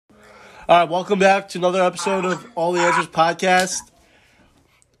All right, welcome back to another episode of All the Answers podcast.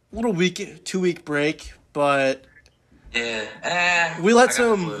 Little 2-week break, but we let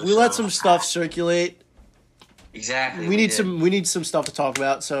some stuff circulate. Exactly. We need some stuff to talk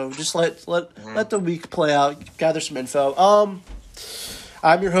about. So just let the week play out. Gather some info.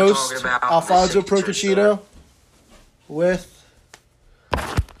 I'm your host, Alfonso Procaccino. With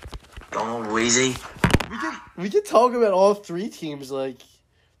Donald Weezy. We can talk about all three teams, like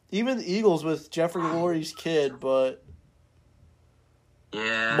even the Eagles with Jeffrey Lurie's kid, but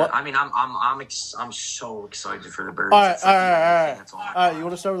yeah, I mean, I'm so excited for the Birds. All right. You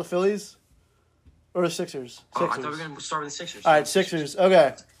want to start with the Phillies or the Sixers? I thought we were going to start with the Sixers. All right, Sixers.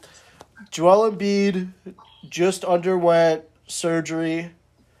 Okay. Joel Embiid just underwent surgery.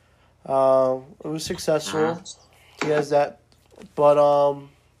 It was successful. He has that, but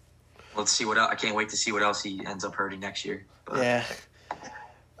let's see what else. I can't wait to see what else he ends up hurting next year. But yeah.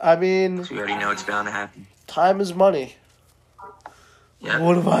 I mean, we already know it's bound to happen. Time is money. Yeah.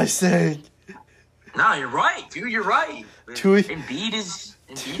 What am I saying? No, you're right, dude. You're right.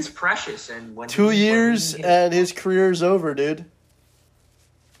 Embiid's precious, and when 2 years and his career's over, dude.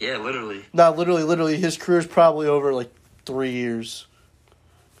 Yeah, literally. Not literally. His career's probably over like 3 years.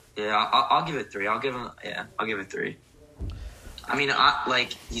 Yeah, I'll give it 3. I'll give it 3. I mean,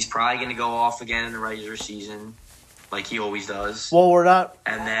 he's probably going to go off again in the regular season, like he always does. Well, we're not.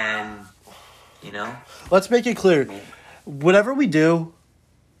 And then, Let's make it clear. Whatever we do,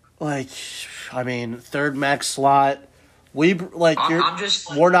 third max slot, we're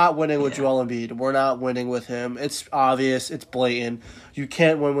not winning with Joel Embiid. We're not winning with him. It's obvious. It's blatant. You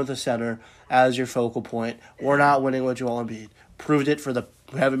can't win with a center as your focal point. We're not winning with Joel Embiid. Proved it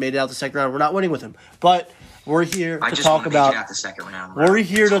we haven't made it out the second round. We're not winning with him. But we're here to talk about the second round. We're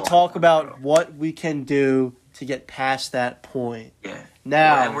here to talk about what we can do to get past that point. Yeah.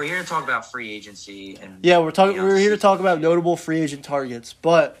 Now, and we're here to talk about free agency and we're here to talk about notable free agent targets.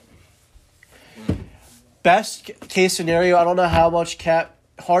 But best case scenario, I don't know how much cap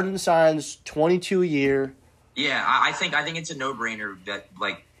Harden signs, $22 a year. Yeah, I think it's a no-brainer that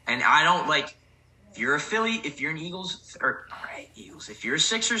and I don't if you're a Philly, if you're an Eagles if you're a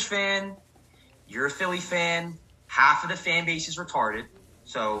Sixers fan, you're a Philly fan, half of the fan base is retarded,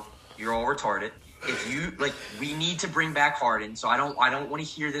 so you're all retarded. If you we need to bring back Harden, so I don't want to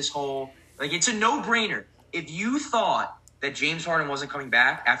hear this whole it's a no-brainer. If you thought that James Harden wasn't coming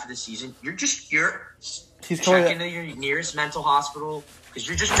back after the season, you're checking to your nearest mental hospital because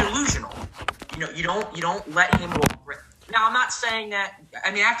you're just delusional. You don't let him go. Now I'm not saying that.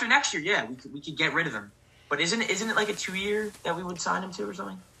 I mean, after next year, yeah, we could get rid of him. But isn't it like a 2-year that we would sign him to or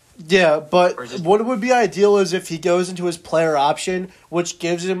something? Yeah, but what would be ideal is if he goes into his player option, which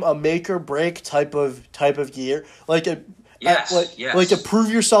gives him a make or break type of year, like a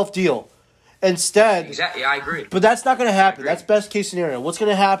prove yourself deal. Instead, exactly, I agree. But that's not going to happen. That's best case scenario. What's going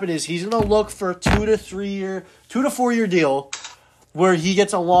to happen is he's going to look for a 2 to 4 year deal, where he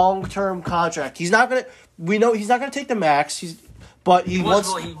gets a long term contract. He's not going to. We know he's not going to take the max. He could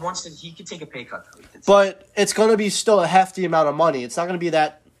take a pay cut though. But it's going to be still a hefty amount of money. It's not going to be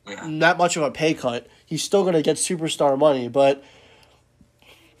that much of a pay cut. He's still going to get superstar money, but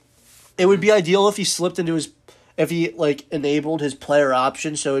it would be ideal if he slipped into if he enabled his player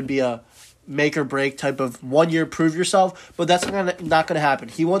option, so it'd be a make or break type of 1 year prove yourself, but that's not going to happen.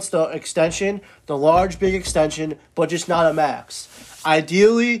 He wants the extension, the large, big extension, but just not a max.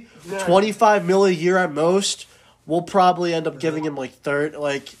 Ideally, $25 million a year at most. We'll probably end up giving him third.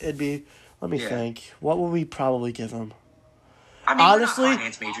 It'd be. Let me think. What would we probably give him? I mean, honestly, we're not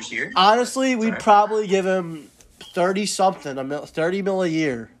finance majors here. Honestly, we'd probably give him $30 million a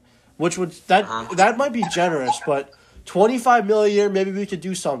year, which would that might be generous, but $25 million a year, maybe we could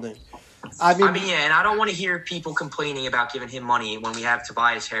do something. I mean, and I don't want to hear people complaining about giving him money when we have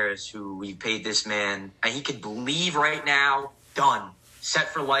Tobias Harris, who we paid this man, and he could leave right now, done, set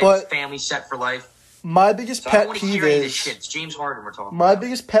for life, family set for life. My biggest pet peeve is it's James Harden we're talking about. My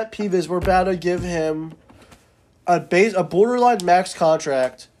biggest pet peeve is we're about to give him a borderline max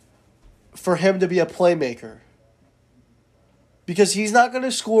contract for him to be a playmaker. Because he's not going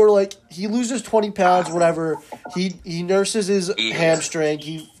to score, he loses 20 pounds, whatever. He nurses his hamstring.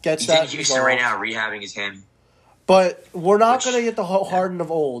 He gets that. He's in Houston right now rehabbing his ham. But we're not going to get the Harden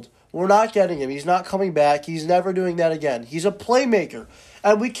of old. We're not getting him. He's not coming back. He's never doing that again. He's a playmaker.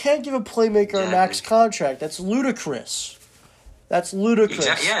 And we can't give a playmaker a max contract. That's ludicrous.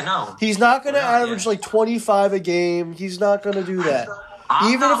 Exactly. Yeah, no. He's not going to average 25 a game. He's not going to do that.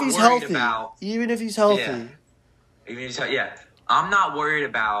 Even if he's healthy. Yeah. I'm not worried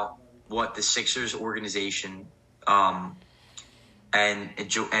about what the Sixers organization and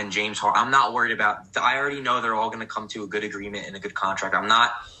James Harden. I'm not worried about. I already know they're all going to come to a good agreement and a good contract. I'm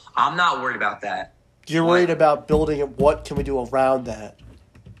not worried about that. You're worried about building it. What can we do around that?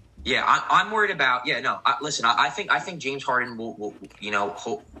 Yeah, I'm worried about. Yeah, no. Listen, I think James Harden will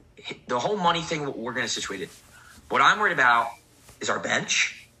the whole money thing. We're going to situate it. What I'm worried about is our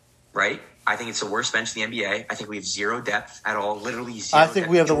bench, right? I think it's the worst bench in the NBA. I think we have zero depth at all, literally zero. I think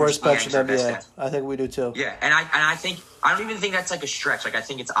we have the worst bench in the NBA. I think we do too. Yeah, and I think I don't even think that's like a stretch. Like I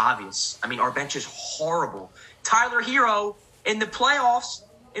think it's obvious. I mean, our bench is horrible. Tyler Hero in the playoffs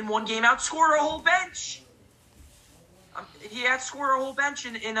in one game outscored our whole bench. He outscored our whole bench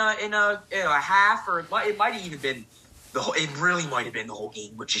in a half, or it might have even been it really might have been the whole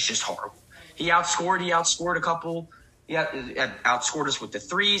game, which is just horrible. He outscored a couple. Yeah, outscored us with the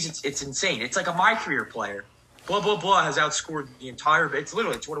threes. It's insane. It's like a my career player. Blah blah blah has outscored the entire. It's what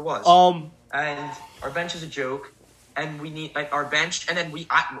it was. And our bench is a joke, and we need our bench, and then we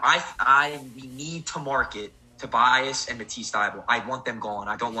need to market Tobias and Matisse Thybulle. I want them gone.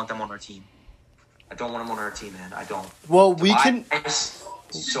 I don't want them on our team. I don't want them on our team, man. I don't. Well,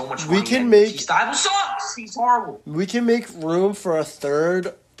 so much. We can make. Matisse Thybulle sucks. He's horrible. We can make room for a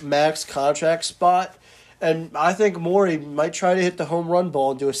third max contract spot. And I think Morey might try to hit the home run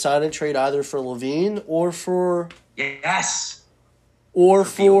ball and do a sign and trade either for LaVine or for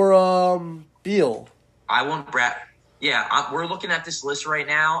Beal. I want Brad. Yeah, we're looking at this list right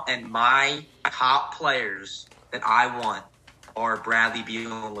now, and my top players that I want are Bradley,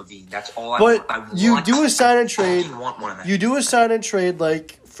 Beal, and LaVine. That's all I want. But you do a sign and trade. I want one of them. You do a sign and trade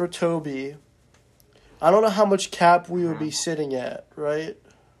like for Toby. I don't know how much cap we would be sitting at, right?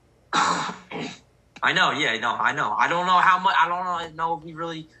 I know, yeah, no, I know. I don't know how much. I don't know if we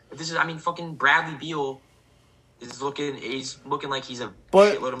really. If this is, I mean, fucking Bradley Beal is looking. He's looking like he's a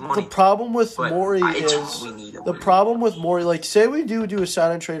shitload of money. The problem with Morey is we need the problem with Morey. Like, say we do a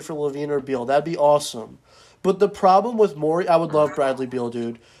sign and trade for LaVine or Beal, that'd be awesome. But the problem with Morey, I would love Bradley Beal,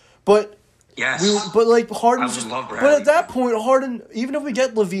 dude. But yes, Harden's just. But at that point, Harden, even if we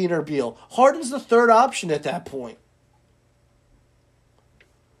get LaVine or Beal, Harden's the third option at that point.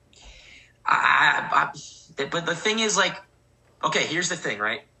 But the thing is, like, okay, here's the thing,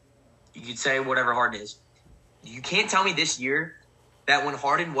 right? You could say whatever Harden is. You can't tell me this year that when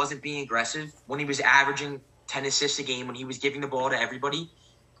Harden wasn't being aggressive, when he was averaging 10 assists a game, when he was giving the ball to everybody,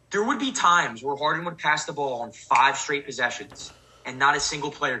 there would be times where Harden would pass the ball on 5 straight possessions, and not a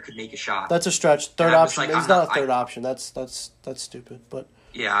single player could make a shot. That's a stretch. Third option. He's not a third option. That's stupid. But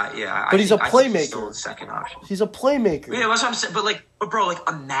yeah. But he's a playmaker. He's still the second option. He's a playmaker. Yeah, that's what I'm saying. But bro, like,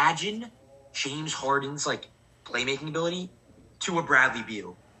 imagine James Harden's like playmaking ability to a Bradley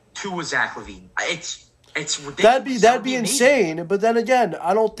Beal, to a Zach LaVine. It's ridiculous. That'd be insane. But then again,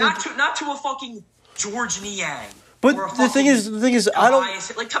 I don't think not to a fucking George Niang. But the thing is, Tobias, I don't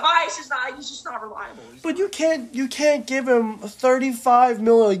like Tobias is not. He's just not reliable. But you can't give him $35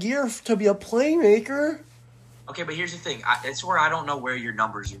 million a year to be a playmaker. Okay, but here's the thing. It's where I don't know where your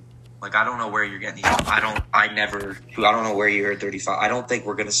numbers are. Like, I don't know where you're getting these. I don't know where you're at 35. I don't think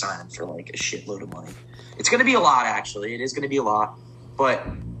we're going to sign him for, like, a shitload of money. It's going to be a lot, actually. It is going to be a lot. But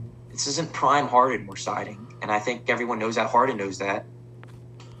this isn't prime Harden we're signing. And I think everyone knows that. Harden knows that.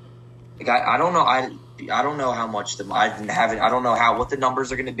 Like, I don't know. I don't know how much I don't know what the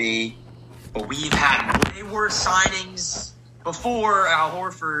numbers are going to be. But we've had way worse signings before Al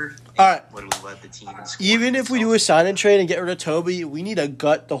Horford. All right. Literally led the team in scoring. Even if we do a sign and trade and get rid of Toby, we need to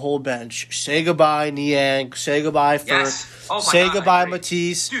gut the whole bench. Say goodbye, Niang. Say goodbye, Firth. Oh say goodbye,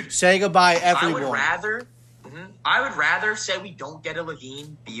 Matisse. Dude, say goodbye, everyone. I would rather say we don't get a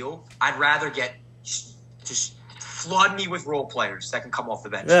LaVine, Beal. I'd rather get just flood me with role players that can come off the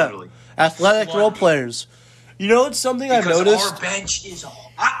bench. Yeah. Literally. Athletic role players. You know what's something I've noticed? Our bench is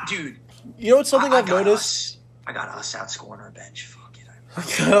hot, dude. You know what's something I've noticed? I got us outscoring our bench. Fuck it. I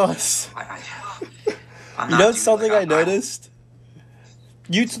got us. You know something I noticed?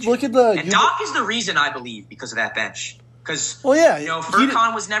 You look at the... Doc is the reason, I believe, because of that bench. Because,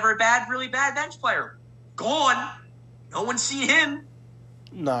 Furkan was never a really bad bench player. Gone. No one's seen him.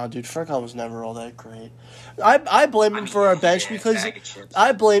 Nah, dude, Furkan was never all that great. I blamed him for our bench because...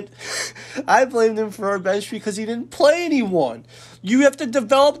 I blamed him for our bench because he didn't play anyone. You have to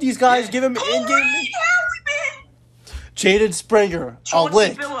develop these guys, give him in-game... Jaden Springer.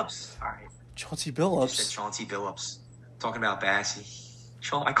 Chauncey Billups. All right. Chauncey Billups. You said Chauncey Billups. Talking about Bassey.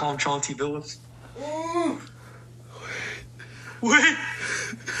 I call him Chauncey Billups. Wait.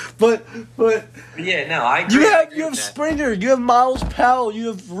 But yeah, no, I agree. You have Springer, you have Miles Powell, you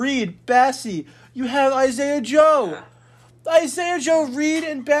have Reed, Bassey, you have Isaiah Joe. Yeah. Isaiah Joe, Reed,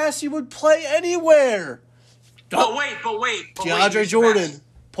 and Bassey would play anywhere. But wait. DeAndre here's the Jordan, best.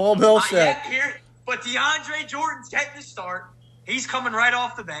 Paul Millsap. But DeAndre Jordan's getting the start. He's coming right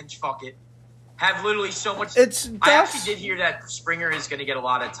off the bench. Fuck it. Have literally so much. I actually did hear that Springer is going to get a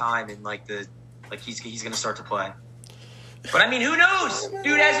lot of time in he's going to start to play. But I mean, who knows?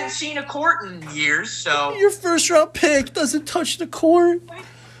 Dude hasn't seen a court in years, so Your first round pick doesn't touch the court.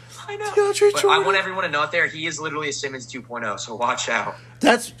 I know. DeAndre But Jordan. I want everyone to know out there, he is literally a Simmons 2.0, so watch out.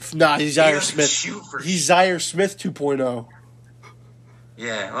 He's Zaire doesn't Smith. shoot for He's Zaire Smith 2.0.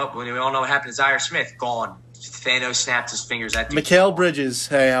 Yeah, well, we all know what happened to Zaire Smith. Gone. Thanos snapped his fingers at Mikal Bridges.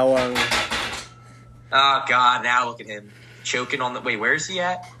 Hey, how are you? Oh, God, now look at him. Choking on the... Wait, where is he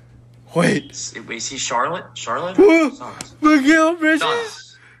at? Wait. Is he Charlotte? Charlotte? Suns. Mikal Bridges?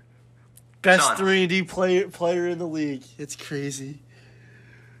 Suns. Best Suns. 3D player in the league. It's crazy.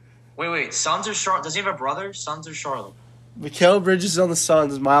 Wait. Suns or Charlotte? Does he have a brother? Suns or Charlotte? Mikal Bridges is on the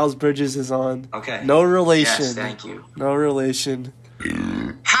Suns. Miles Bridges is on. Okay. No relation. Yes, thank you. No relation.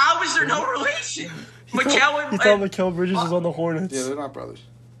 How is there no relation? He thought Mikal Bridges was on the Hornets. Yeah, they're not brothers.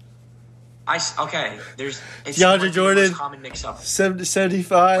 It's DeAndre Jordan. The most common mix-up.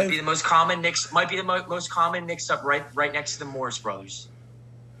 75. Might be the most common most common mix-up right next to the Morris brothers.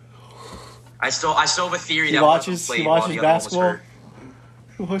 I still have a theory that one of them played while the other basketball.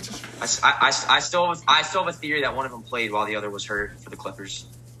 one was hurt. I still have a theory that one of them played while the other was hurt for the Clippers.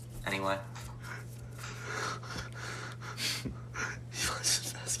 Anyway. He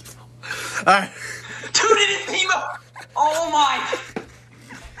watches basketball. All right. Dude, it is Timo. Oh my.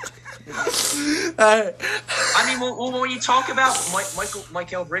 I mean, when you talk about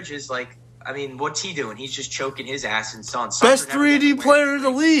Mikal Bridges, what's he doing? He's just choking his ass in Suns. Best 3D player in the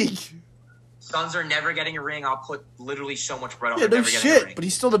league. Suns are never getting a ring. I'll put literally so much bread on Yeah, them no never getting a ring. shit. But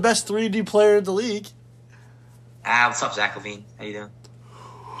he's still the best 3D player in the league. What's up, Zach LaVine? How you doing?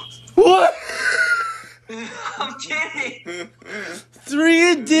 What? I'm kidding.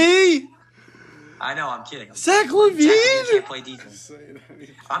 3D? I know, I'm kidding. Zach Zach LaVine LaVine? can't play defense.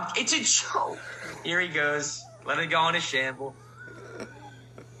 It's a joke. Here he goes. Let it go on his shamble.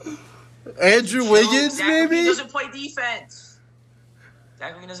 Andrew Wiggins, Zach maybe? LaVine doesn't play defense.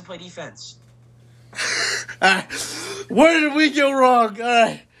 Zach LaVine doesn't play defense. Where did we go wrong? All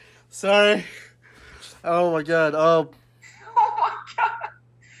right. Sorry. Oh, my God. Oh, my God.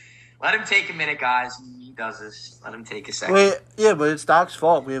 Let him take a minute, guys. He does this. Let him take a second. Wait, yeah, but it's Doc's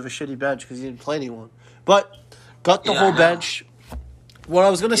fault. We have a shitty bench because he didn't play anyone. But got the whole bench. What I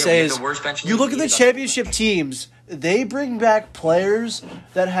was going to say is, you look at the championship teams, they bring back players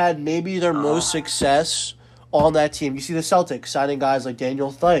that had maybe their most success on that team. You see the Celtics signing guys like Daniel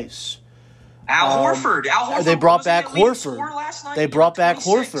Theis. Al Horford. They brought back Horford. They brought back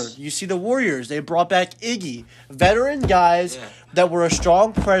Horford. You see the Warriors. They brought back Iggy. Veteran guys that were a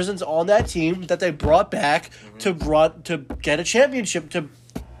strong presence on that team that they brought back to get a championship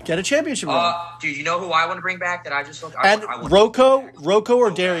run. Dude, you know who I want to bring back that I just looked? Rocco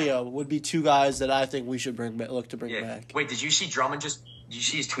or Dario would be two guys that I think we should look to bring back. Wait, did you see Drummond did you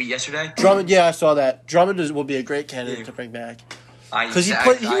see his tweet yesterday? Drummond, yeah, I saw that. Drummond will be a great candidate to bring back. Because he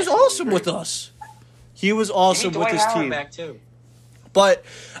was awesome with us. He was awesome with his team. Back too. But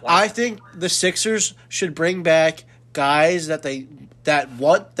I think the Sixers should bring back guys that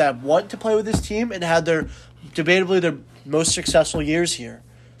want to play with this team and had debatably their most successful years here.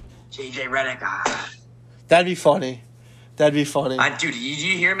 JJ Redick. That'd be funny. Dude, did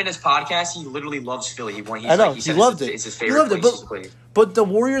you hear him in his podcast? He literally loves Philly. He loved it. It's his favorite place to play. But the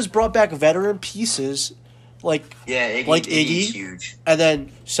Warriors brought back veteran pieces Iggy, huge. And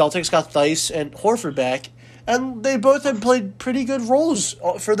then Celtics got Theis and Horford back, and they both have played pretty good roles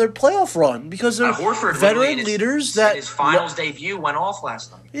for their playoff run because they're veteran leaders that his finals debut went off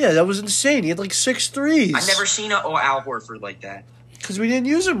last night. Yeah, that was insane. He had like 6 threes. I've never seen Al Horford like that. Because we didn't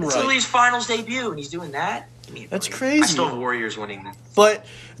use him right. It's literally his finals debut, and he's doing that. That's crazy. I still have Warriors winning that. But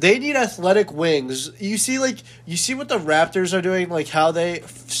they need athletic wings. You see what the Raptors are doing, like how they,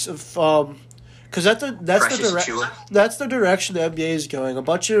 because that's the direction the NBA is going. A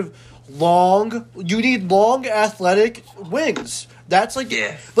bunch of you need long athletic wings. That's like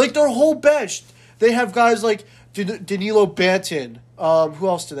their whole bench. They have guys like Danilo Banton. Who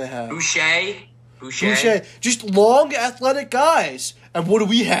else do they have? Boucher. Just long athletic guys. And what do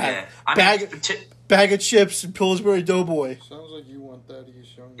we have? Bag of chips and Pillsbury Doughboy. Sounds like you want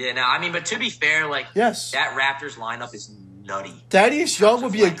Thaddeus Young. Yeah, but to be fair, yes, that Raptors lineup is nutty. Thaddeus Young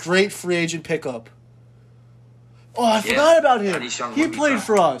would be a great free agent pickup. Oh, I forgot about him. He played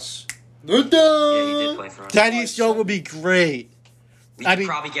for us. Yeah, he did play for us. Thaddeus Young would be great. We could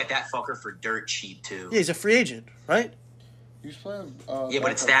probably get that fucker for dirt cheap, too. Yeah, he's a free agent, right? He's playing. Yeah,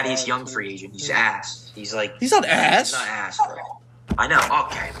 but it's Thaddeus Young free agent. He's ass. He's like He's not ass. He's not ass. Bro. I know.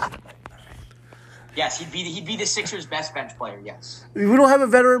 Okay. Yes, he'd be the Sixers' best bench player. Yes. We don't have a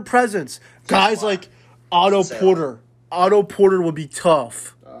veteran presence. Guys like Otto Porter. Otto Porter would be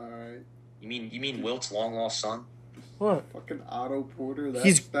tough. Alright. You mean Wilt's long lost son? What? Fucking Otto Porter.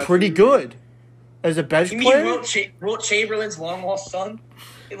 He's pretty good as a bench player. You mean Wilt Chamberlain's long lost son?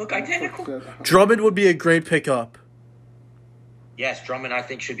 They look identical. Drummond would be a great pickup. Yes, Drummond I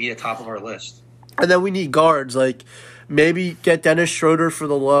think should be at the top of our list. And then we need guards. Like maybe get Dennis Schroeder for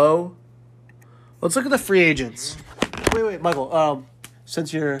the low. Let's look at the free agents. Wait, Michael.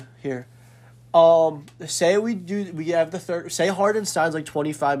 Since you're here, say we have the third. Say Harden signs like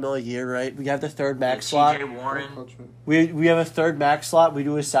 $25 million a year, right? We have the third max slot. TJ Warren. We have a third max slot. We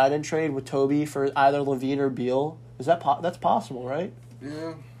do a sign and trade with Toby for either Levine or Beal. Is that that's possible, right?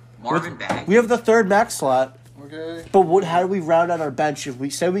 Yeah. Marvin Bagley. We have the third max slot. Okay. But how do we round out our bench if we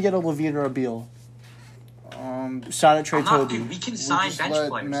say we get a Levine or a Beal? Sign and trade Toby. Dude, we can sign bench players.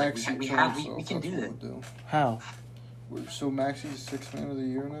 Like, we can do that. How? So Maxi's 6th man of the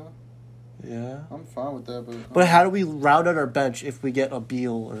year now? Yeah. I'm fine with that, But how do we round out our bench if we get a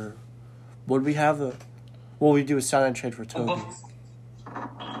Beal or would we have the? Well, we do a sign and trade for Toby.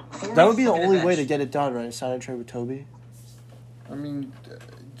 That would be the only way to get it done, right? Sign and trade with Toby. I mean,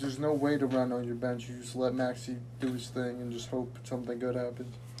 there's no way to run on your bench. You just let Maxey do his thing and just hope something good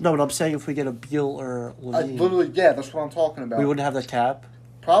happens. No, but I'm saying if we get a Beal or Levine, that's what I'm talking about. we wouldn't have the cap.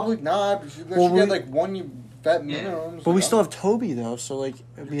 Probably not. Because you get like one vet minimums. But we still have Toby though, so like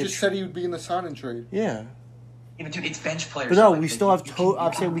you just said he would be in the sign and trade. Yeah. Yeah, but dude, it's bench players. But no, we still have Toby.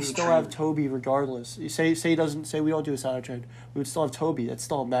 I'm saying we still have Toby regardless. You say he doesn't say we don't do a sign and trade. We would still have Toby. That's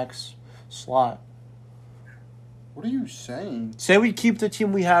still a max slot. What are you saying? Say we keep the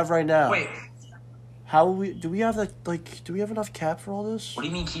team we have right now. Wait. How will we? Do we have do we have enough cap for all this? What do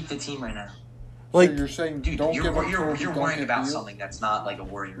you mean keep the team right now? Like so you're saying, dude, don't you're worrying about Beal? something that's not like a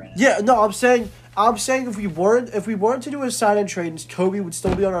worry right now. Yeah, no, I'm saying if we weren't to do a sign and trade, Toby would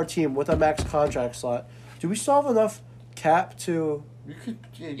still be on our team with a max contract slot. Do we still have enough cap to? You could.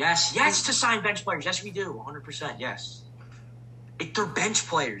 Yes, to sign bench players. Yes, we do. 100%. Yes. They're bench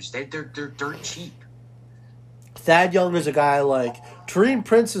players. They're dirt cheap. Thad Young is a guy I like. Taurean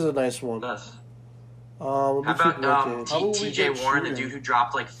Prince is a nice one. Yes. How about TJ Warren, the dude who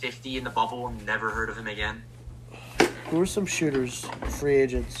dropped like 50 in the bubble and never heard of him again? Who are some shooters, free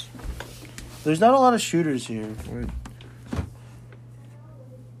agents? There's not a lot of shooters here.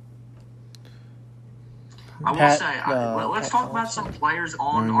 I will say, let's talk about some players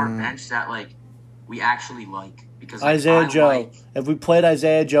on our bench that like we actually like because like, Isaiah Joe. If we played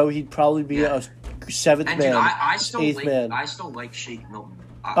Isaiah Joe, he'd probably be a seventh man, eighth man. I still like Shake Milton.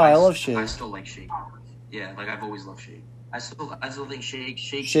 I love Shake. I still like Shake. Yeah, like I've always loved Shake. I still think Shake.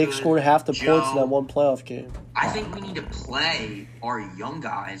 Shake scored half the points in that one playoff game. I think we need to play our young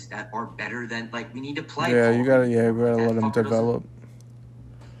guys that are better than like we need to play. Yeah, you gotta let them develop.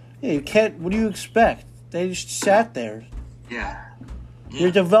 Yeah, you can't. What do you expect? They just sat there. Yeah.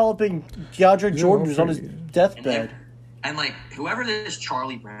 You're developing DeAndre Jordan, who's on his deathbed. And like whoever this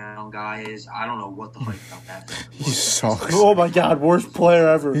Charlie Brown guy is, I don't know what the hype about that. He sucks. Oh my god, worst player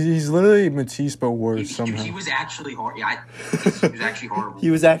ever. He's literally Matisse, but worse somehow. He was actually hard. Yeah, he was actually horrible.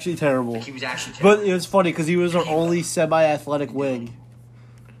 He was actually terrible. He was actually terrible. But it was funny because he was our only semi-athletic wing.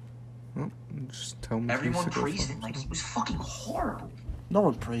 Well, just tell me. Everyone praised him like he was fucking horrible. No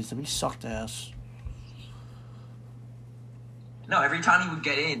one praised him. He sucked ass. No, every time he would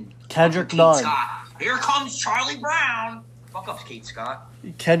get in, Kendrick Nunn. Scott. Here comes Charlie Brown. Fuck up, Kate Scott.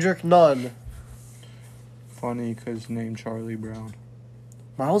 Kendrick Nunn. Funny because named Charlie Brown.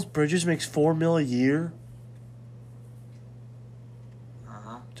 Miles Bridges makes $4 million a year.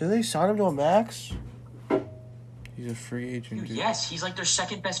 Do they sign him to a max? He's a free agent. Dude. Yes, he's like their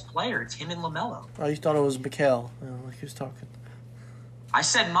second best player. It's him and LaMelo. I thought it was Mikal. Like he was talking. I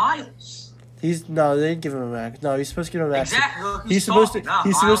said Miles. They didn't give him a max. No, he's supposed to give him a max. Exactly. He's supposed to get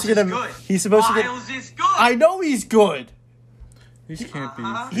him. He's supposed to get. Miles is good. I know he's good. He can't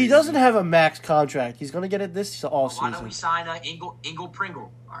be. He doesn't have a max contract. He's gonna get it this offseason. Why don't we sign Ingle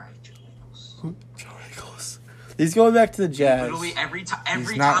Pringle? All right, Joe Ingles. He's going back to the Jazz. Literally every He's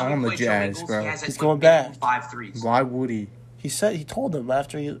time not we on the play Jazz, Joe bro. Ingles, He's going back. 5 threes. Why would he? He told them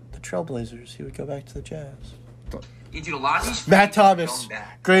after the Trailblazers he would go back to the Jazz. Yeah, dude, a lot of these Matt Thomas,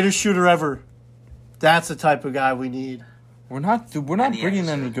 greatest shooter ever. That's the type of guy we need. We're not bringing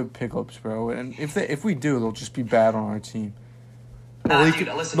any good pickups, bro. And if we do, they'll just be bad on our team. Malik,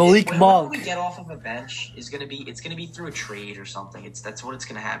 listen, Malik whatever Monk. we get off of a bench is gonna be through a trade or something. That's what it's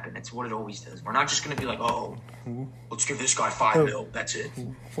gonna happen. It's what it always does. We're not just gonna be like, oh, let's give this guy $5 million. That's it.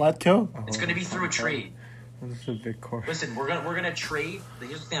 Flat toe. It's gonna be through a trade. That's a big car. Listen, we're gonna trade.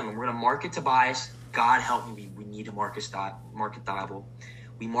 Here's the thing. We're gonna market Tobias. God help me. We need to market Thibault.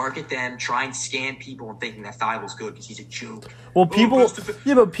 We market them, try and scam people and thinking that Thibault's good because he's a joke. Well, people,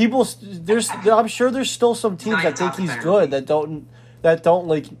 but people, I'm sure there's still some teams that think he's good that don't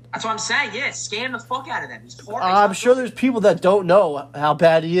like. That's what I'm saying. Yeah, scam the fuck out of them. He's poor. I'm sure there's people that don't know how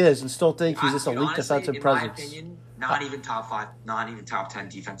bad he is and still think he's just a weak defensive presence. In my opinion, not even top 5, not even top 10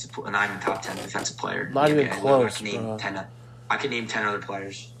 defensive, not even top 10 defensive player. Not even close. I can name 10 other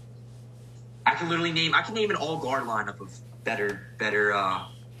players. I can name an all guard lineup of better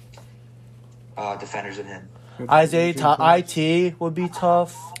defenders than him. Isaiah IT would be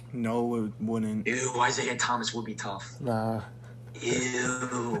tough. No, it wouldn't. Ew, Isaiah Thomas would be tough. Nah.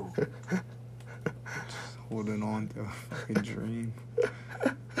 Ew. Holding on to a fucking dream.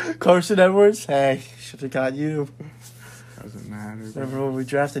 Carson Edwards? Hey, should have got you. Doesn't matter. Remember when we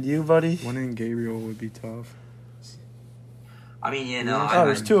drafted you, buddy? Winning Gabriel would be tough. I mean, you know. Oh,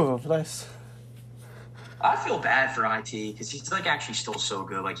 there's 2 of them. Nice. I feel bad for IT because he's like actually still so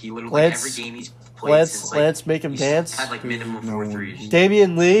good. Like he literally every game he's played since Lance make him dance. Had like minimum 4 threes.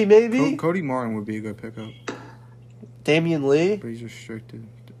 Damian Lee, maybe. Cody Martin would be a good pickup. Damian Lee. But he's restricted.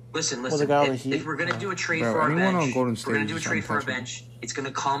 Listen. If we're gonna do a trade for our bench, we're gonna do a trade for our bench. It's gonna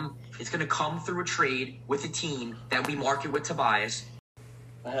come through a trade with a team that we market with Tobias.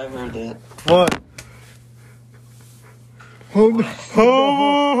 I haven't heard that. What? Oh no!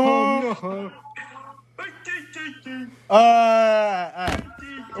 Alright.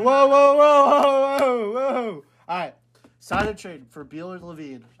 Whoa. Alright. Sign a trade for Beal and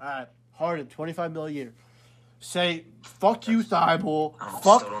Levine. Alright. Harden, $25 million a year. Say, fuck you, Thibault.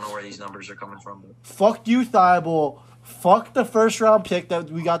 Still don't know where these numbers are coming from. But. Fuck you, Thibault. Fuck the first round pick that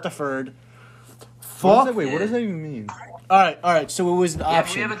we got deferred. What does that even mean? Alright. So it was an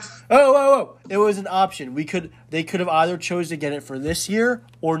option. Whoa. It was an option. They could have either chose to get it for this year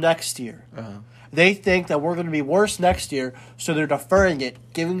or next year. Uh-huh. They think that we're going to be worse next year, so they're deferring it,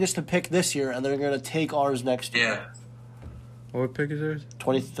 giving us the pick this year, and they're going to take ours next year. Yeah. What pick is theirs?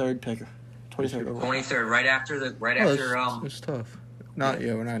 23rd picker. 23rd. 23rd, right after. It's tough.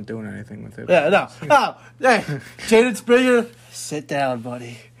 We're not doing anything with it. Yeah, no. Hey, Jaden Springer, sit down,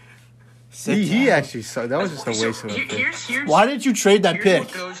 buddy. He actually saw that was just a waste of a pick. Why didn't you trade that pick? Here's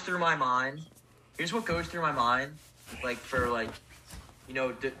what goes through my mind. Like for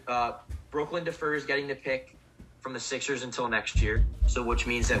Brooklyn defers getting the pick from the Sixers until next year. So which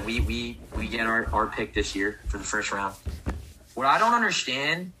means that we get our pick this year for the first round. What I don't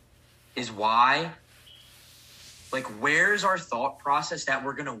understand is why, like, where's our thought process that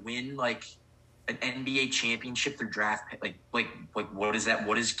we're gonna win like an NBA championship through draft pick? Like what is that?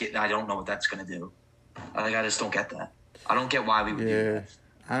 I don't know what that's gonna do. I just don't get that. I don't get why we would do that.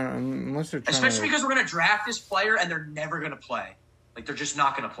 I don't, unless they're trying especially because we're gonna draft this player and they're never gonna play. Like they're just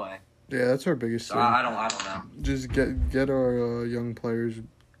not gonna play. Yeah, that's our biggest thing. I don't know. Just get our young players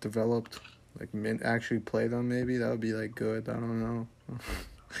developed, like actually play them. Maybe that would be like good. I don't know.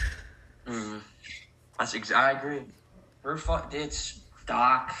 I agree. It's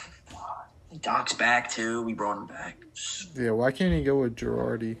Doc. Doc's back too. We brought him back. Yeah, why can't he go with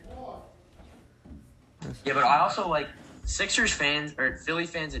Girardi? Yeah, but I also like Sixers fans or Philly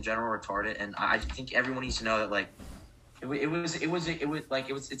fans in general are retarded, and I think everyone needs to know that like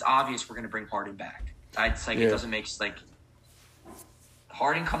it's obvious we're gonna bring Harden back. It doesn't make like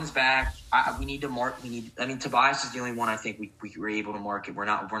Harden comes back. We need to mark. Tobias is the only one I think we were able to market. We're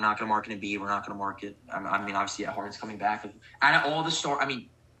not gonna market Embiid. We're not gonna market. I mean, obviously, Harden's coming back. Out of all the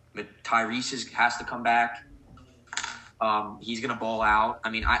but Tyrese has to come back. He's gonna ball out.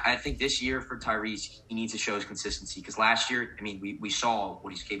 I mean, I think this year for Tyrese, he needs to show his consistency because last year, I mean, we saw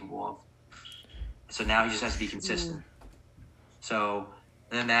what he's capable of. So now he just has to be consistent. So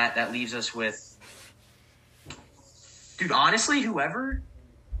then that leaves us with, dude, honestly, whoever.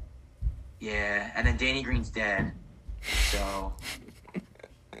 Yeah, and then Danny Green's dead. So I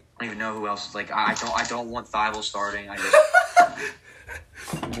don't even know who else is like. I don't want Thibault starting.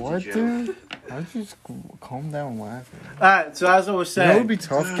 What, dude? Why'd you just calm down laughing? Alright, so as I was saying. That would be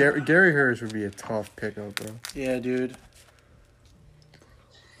tough. Gary Harris would be a tough pickup, bro. Yeah, dude.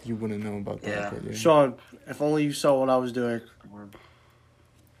 You wouldn't know about that. Yeah. Sean, if only you saw what I was doing.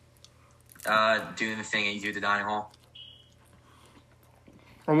 Doing the thing that you do at the dining hall.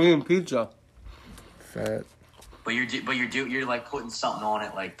 I'm eating pizza. Fat. But you're like putting something on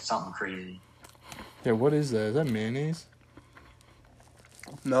it, like something crazy. Yeah, what is that? Is that mayonnaise?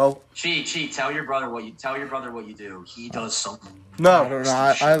 No. Cheat. Tell your brother what you do. He does something. I No. don't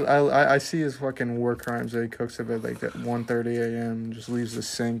know. I see his fucking war crimes that he cooks up at like that 1:30 a.m. and just leaves the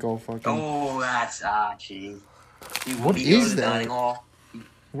sink all fucking. Oh, that's cheat. What is that?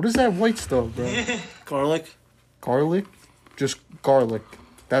 What is that white stuff, bro? Garlic. Garlic? Just garlic.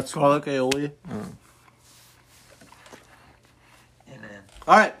 That's Garlic aioli. Oh. Yeah, man.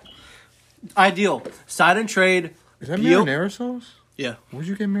 All right. Ideal. Sign and trade. Is that Beal? marinara sauce? Yeah. Where'd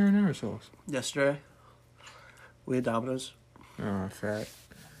you get marinara sauce? Yesterday. We had Domino's. Oh, fat.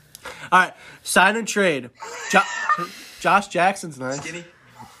 All right. Sign and trade. Josh Jackson's nice. Skinny.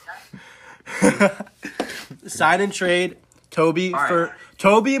 Sign and trade. Toby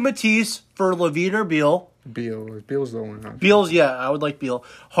and Matisse for Levine or Beal. Beal's the one. Beal's, yeah, I would like Beal.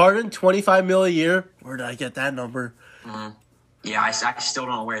 Harden, $25 million a year. Where did I get that number? Mm-hmm. Yeah, I still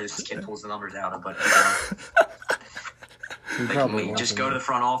don't know where this kid pulls the numbers out of, but just go to the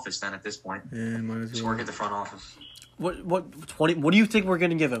front office then at this point. Yeah, might as well. Just work at the front office. What do you think we're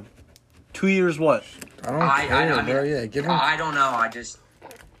gonna give him? 2 years what? I don't care, bro. Yeah, give him. I don't know. I just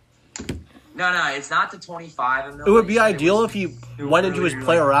no. It's not the 25 mil. It would be ideal if he went into his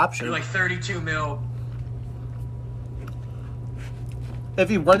player option. Like 32 mil. If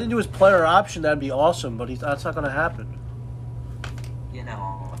he went into his player option, that'd be awesome. But that's not gonna happen. You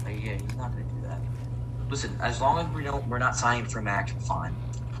know, yeah, he's not gonna do that. Listen, as long as we're not signing for max, we're fine.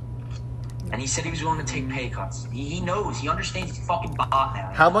 And he said he was willing to take pay cuts. He knows. He understands he's fucking bot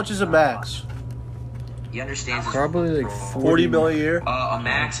now. How much is a max? He understands. Probably like 40 million a year. A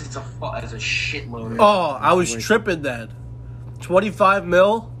max is a shitload. Oh, I was tripping then. 25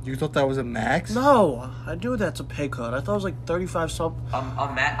 mil? You thought that was a max? No, I knew that's a pay cut. I thought it was like 35 something.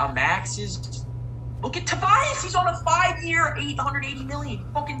 A max is. Look at Tobias. He's on a 5-year, $880 million.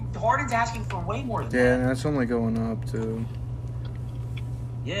 Fucking Harden's asking for way more than that. Yeah, and that's only going up too.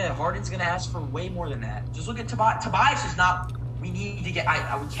 Yeah, Harden's gonna ask for way more than that. Just look at Tobias. Tobias is not. We need to get.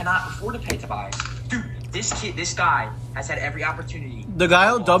 We cannot afford to pay Tobias. Dude, this guy has had every opportunity. The guy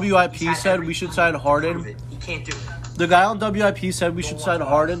on WIP said we should sign Harden. He can't do it. The guy on WIP said we should sign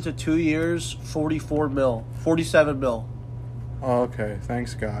Harden to 2 years, 47 mil. Oh, okay.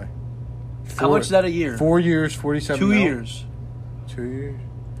 Thanks, guy. How much is that a year? 4 years, 47 2 mil? years. 2 years?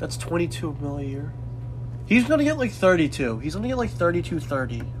 That's 22 mil a year. He's going to get like 32. He's going to get like 32,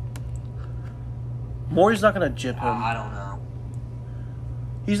 30. Maury's not going to jip him. I don't know.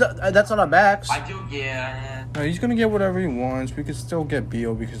 He's not, that's not a max. I do, yeah. No, he's gonna get whatever he wants. We could still get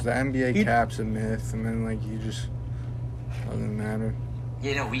Beal because the NBA cap's a myth, and then like he just doesn't matter.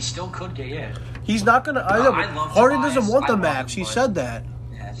 Yeah, no, we still could get He's not gonna. I love Harden doesn't want the max. He said that.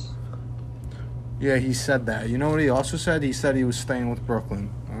 Yes. Yeah, he said that. You know what he also said? He said he was staying with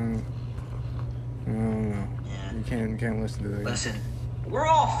Brooklyn. I don't know. Yeah. You can't listen to that. Listen, we're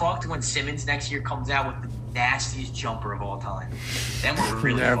all fucked when Simmons next year comes out with the nastiest jumper of all time. Then we're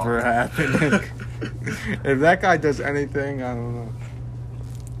really Never fucked. happened. If that guy does anything, I don't know.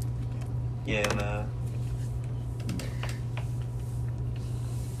 Yeah, man.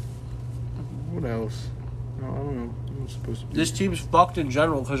 What else? No, I don't know. I'm supposed to be. This team's fucked in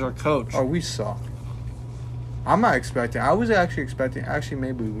general because our coach. Oh, we suck. I'm not expecting. I was actually expecting. Actually,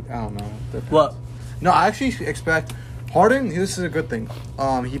 maybe I don't know. Depends. What? No, I actually expect Harden. This is a good thing.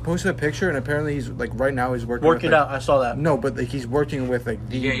 He posted a picture, and apparently he's like right now he's working out. I saw that. No, but like he's working with like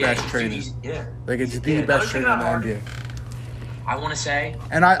the best trainer. Like it's the best trainer in the NBA. I want to say,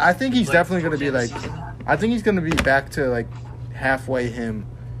 and I think he's definitely going to be like. season. I think he's going to be back to like halfway him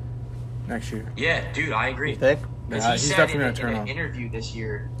next year. Yeah, dude, I agree. Think? Because Yeah, he he's said definitely in gonna turn an on. interview this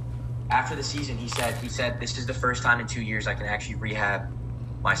year, after the season, he said this is the first time in 2 years I can actually rehab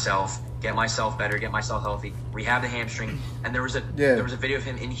myself, get myself better, get myself healthy, rehab the hamstring. And there was a video of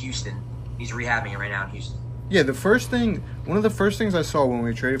him in Houston. He's rehabbing it right now in Houston. Yeah, one of the first things I saw when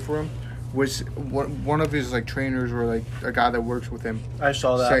we traded for him was one of his like trainers or like a guy that works with him. I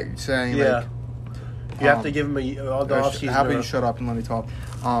saw that. Saying yeah. like, You have to give him the offseason. How about you shut up and let me talk?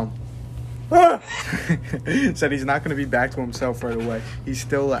 Said he's not going to be back to himself right away. He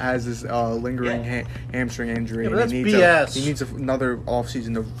still has this lingering hamstring injury. Yeah, but that's he BS. He needs another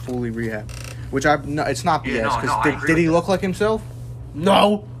offseason to fully rehab. Which it's not BS. Yeah, Because did he look like himself?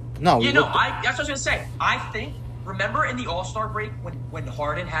 No. No. You know, that's what I was gonna say. I think. Remember in the All-Star break when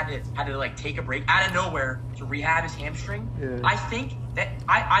Harden had to like take a break out of nowhere to rehab his hamstring? Yeah. I think that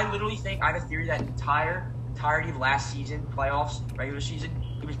I literally think I have a theory that entirety of last season, playoffs, regular season,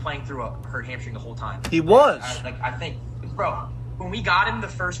 he was playing through a hurt hamstring the whole time. He was. I think, bro, when we got him the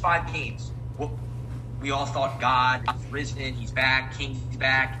first 5 games, we all thought God is risen, he's back, King's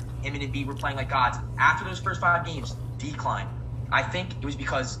back, him and Embiid were playing like gods. After those first 5 games, decline. I think it was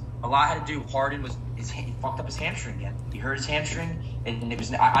because a lot had to do. Harden he fucked up his hamstring again. He hurt his hamstring, and it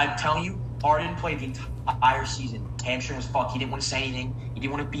was. I'm telling you, Harden played the entire season. Hamstring was fucked. He didn't want to say anything. He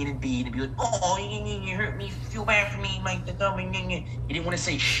didn't want to be in Embiid and be like, "Oh, you hurt me. Feel bad for me." Like the He didn't want to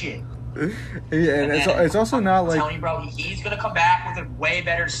say shit. Yeah, and it's also not like. I'm telling you, bro, he's gonna come back with a way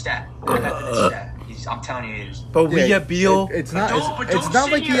better step. I'm telling you, it is. But we get Beal. It's not. Don't It's not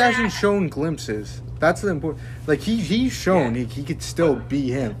sit like he here hasn't and- shown glimpses. That's the important. Like he's shown he could still be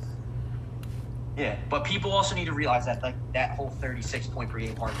him. Yeah, but people also need to realize that like that whole 36 point per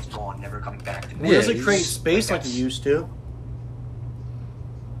game part is gone, never coming back. To He doesn't he's- create space like he used to.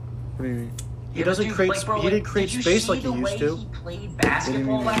 What do you mean? He doesn't create. He didn't create space like he used to. He played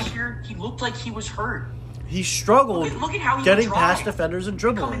basketball last year. He looked like he was hurt. He struggled Look at how he getting would past drive. defenders and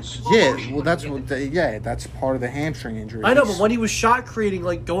dribbling. Yeah, well, that's that's part of the hamstring injury. I know, but when he was shot creating,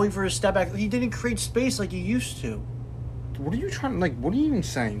 like going for a step back, he didn't create space like he used to. What are you trying? Like, what are you even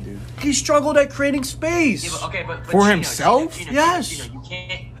saying, dude? He struggled at creating space. Yeah, but For himself? Yes. You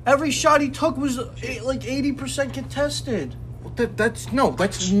can't. Every shot he took was like 80% contested. That's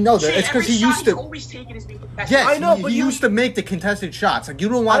it's because he used to. Always taken his contested. Yes, I know, he but used to make the contested shots. Like you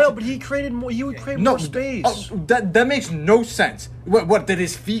don't I want. know, but he created more. He would create No more space. that makes no sense. What did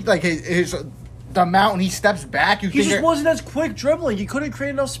his feet like his the amount when he steps back? You He think just wasn't as quick dribbling. He couldn't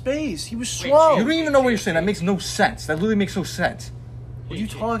create enough space. He was slow. you don't even know what you're saying. That makes no sense. That literally makes no sense. What are you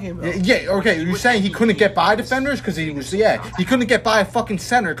talking about? Yeah, okay. You're saying he couldn't get by defenders because he couldn't get by a fucking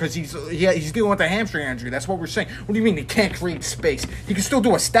center because he's dealing with a hamstring injury. That's what we're saying. What do you mean he can't create space? He can still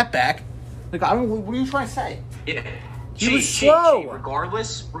do a step back. Like I don't. What are you trying to say? Yeah. He was slow.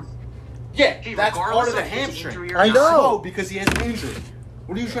 Regardless. Yeah, Hey, that's regardless part of the of his hamstring. injury or I not. know. Slow because he has an injury.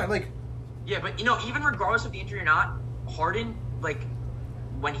 What are you trying like? Yeah, but even regardless of the injury or not, Harden, like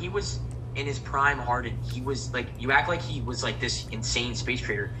when he was in his prime, Harden, he was like you act like he was like this insane space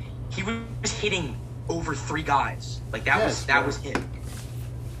creator. He was hitting over 3 guys. Like that was him.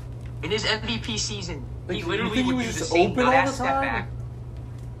 In his MVP season, Like, he you literally think he would was do the just same open all ass the step time? back.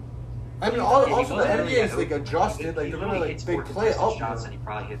 I mean, Yeah, also the he literally NBA is like adjusted. Like he they're literally gonna like hits big more play contested up. shots than he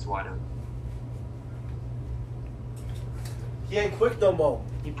probably hits wide open. He ain't quick no more.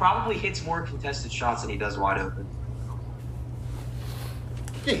 He probably hits more contested shots than he does wide open.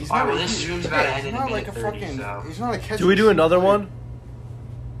 Yeah, he's All right, not. well, this stream's about to end he's in a not like a minute 30, fucking. so- He's not a catch. Do we do another one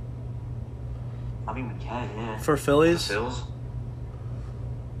I mean, we can, yeah. for Phillies? Phils?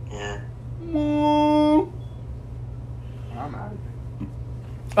 Yeah. I'm out of here.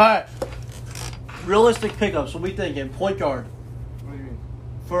 All right. Realistic pickups. What we thinking? Point guard What do you mean?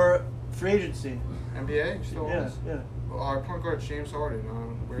 for free agency. NBA still Yeah, on? yeah. Our point guard James Harden.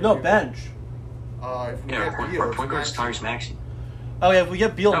 No, bench. If we Yeah, get point Beal, guard's it's Tyrese Maxey. Oh yeah, if we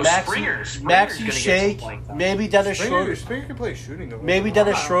get Beal, No, Maxey, Springer's gonna get Shake, some playing time. maybe Dennis Springer, Schroeder, Springer can play shooting though. maybe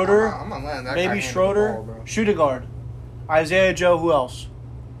Dennis Schroeder, I'm not letting that guy maybe handle the Schroeder, ball, bro. shooting guard, Isaiah Joe. Who else?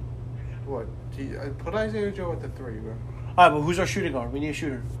 What? I put Isaiah Joe at the 3, bro. All right, but who's our shooting guard? We need a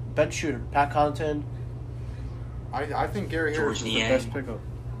shooter, bench shooter. Pat Connaughton. I think Gary George Harris is the Niang. best pickup.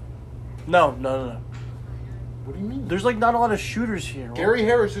 No. What do you mean? There's like not a lot of shooters here. Gary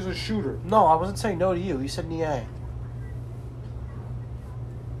Harris is a shooter. No, I wasn't saying no to you. You said Niang.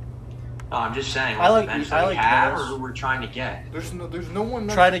 No, I'm just saying. I like- bench I that like we have Harris. or who we're trying to get. There's no one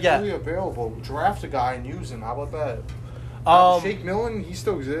that's Try to get. really available. Draft a guy and use him. How about that? Shake Millen, he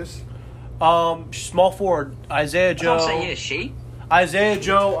still exists. Small forward, Isaiah That's what I'm Joe. saying. Yeah, Shake. Isaiah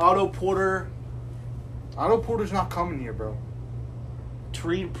Joe, Otto Porter, Otto Porter's not coming here, bro.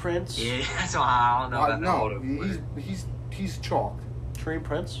 Tareen Prince. Yeah, that's all. I don't know about No, that. he's chalked. Tareen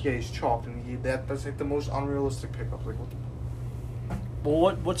Prince. Yeah, he's chalked, and that's like the most unrealistic pickup. Like, what the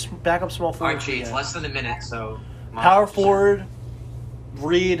Well, what's backup small All forward? right, Jay, it's yeah. less than a minute, so. Power forward,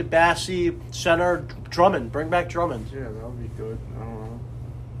 Reed, Bassey, center, Drummond. Bring back Drummond. Yeah, that would be good. I don't know.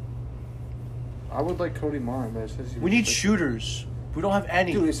 I would like Cody Martin, but it says We need shooters. We don't have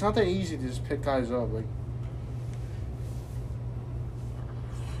any. Dude, it's not that easy to just pick guys up. Like,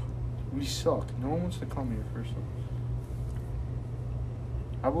 we suck. No one wants to come here first of all.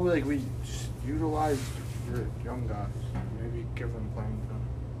 How about we just utilize your young guys? Maybe give them playing time.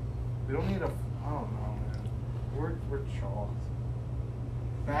 We don't need a. I don't know, man. We're chalked.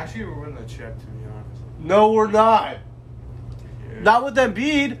 Actually, we're winning the chip, to be honest. No, we're not. Yeah. Not with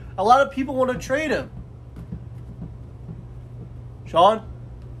Embiid. A lot of people want to trade him. Sean?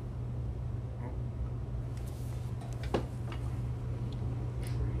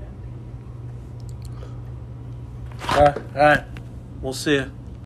 All right. We'll see you.